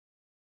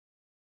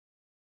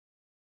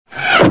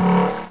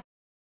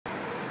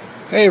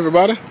Hey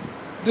everybody,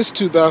 this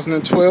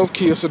 2012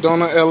 Kia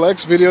Sedona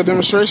LX video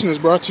demonstration is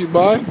brought to you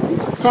by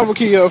Carnival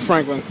KIA of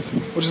Franklin,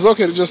 which is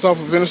located just off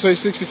of Interstate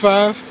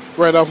 65,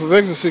 right off of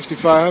Exit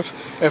 65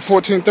 at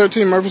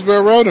 1413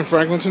 Murfreesboro Road in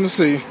Franklin,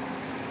 Tennessee.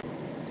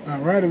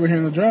 Alright, over here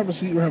in the driver's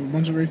seat we have a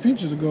bunch of great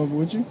features to go over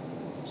with you,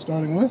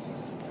 starting with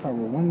power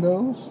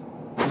windows,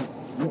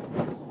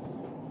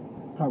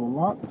 power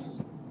locks,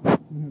 we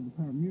have the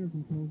power mirror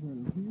controls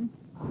right up here.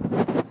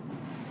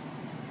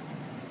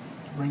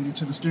 Bring you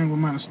to the steering wheel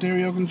mounted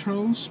stereo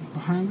controls.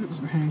 Behind it is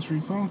the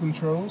hands-free phone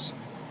controls.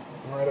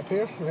 And right up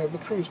here we have the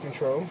cruise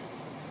control.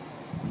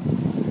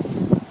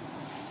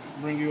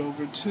 Bring you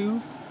over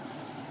to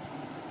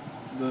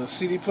the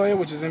CD player,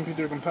 which is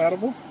MP3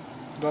 compatible.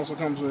 It also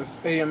comes with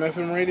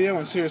AM/FM radio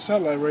and Sirius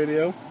satellite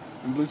radio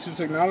and Bluetooth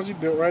technology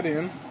built right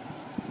in.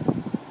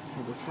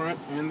 With the front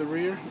and the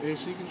rear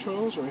AC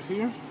controls right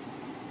here.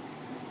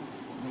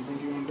 And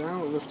bring you on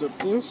down. We'll lift up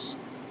this.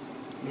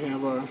 We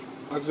have our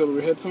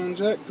auxiliary headphone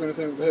jack for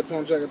anything with a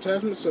headphone jack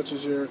attachment, such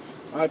as your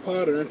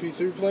iPod or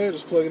MP3 player.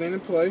 Just plug it in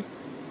and play.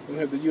 Then we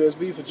have the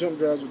USB for jump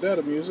drives with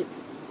data music.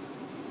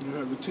 You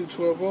have the two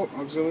 12-volt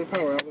auxiliary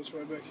power outlets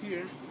right back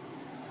here.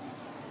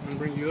 And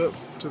bring you up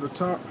to the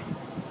top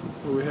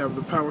where we have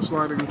the power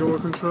sliding door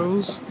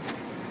controls.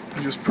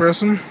 You just press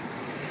them.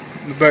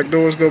 The back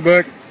doors go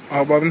back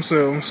all by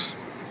themselves.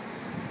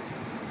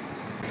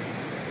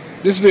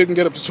 This vehicle can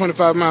get up to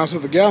 25 miles to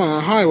the gallon on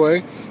the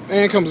highway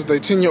and comes with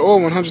a 10-year or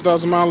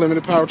 100,000 mile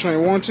limited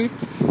powertrain warranty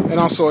and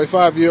also a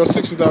 5-year or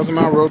 60,000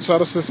 mile roadside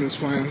assistance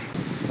plan.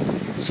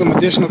 Some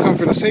additional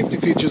comfort and safety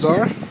features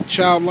are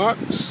child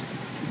locks,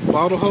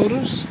 bottle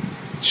holders,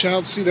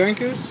 child seat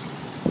anchors,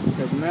 we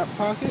have nap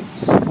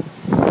pockets,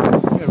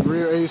 we have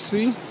rear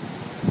AC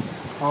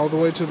all the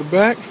way to the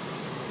back,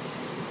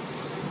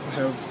 we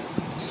have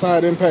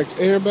side impact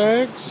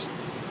airbags.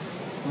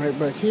 Right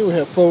back here we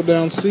have fold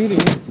down seating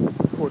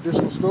for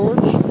additional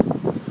storage.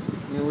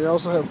 And we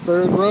also have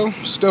third row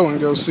stow and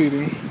go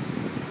seating.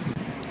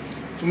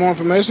 For more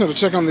information or to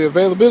check on the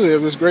availability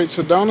of this great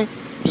Sedona,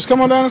 just come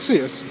on down and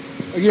see us.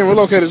 Again, we're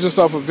located just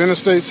off of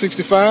Interstate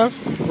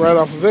 65, right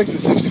off of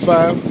Exit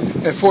 65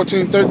 at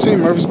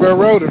 1413 Murfreesboro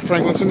Road in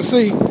Franklin,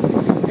 Tennessee.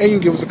 And you can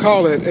give us a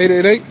call at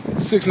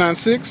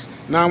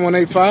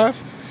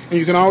 888-696-9185. And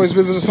you can always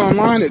visit us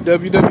online at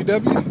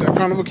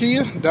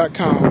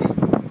www.carnivalkia.com.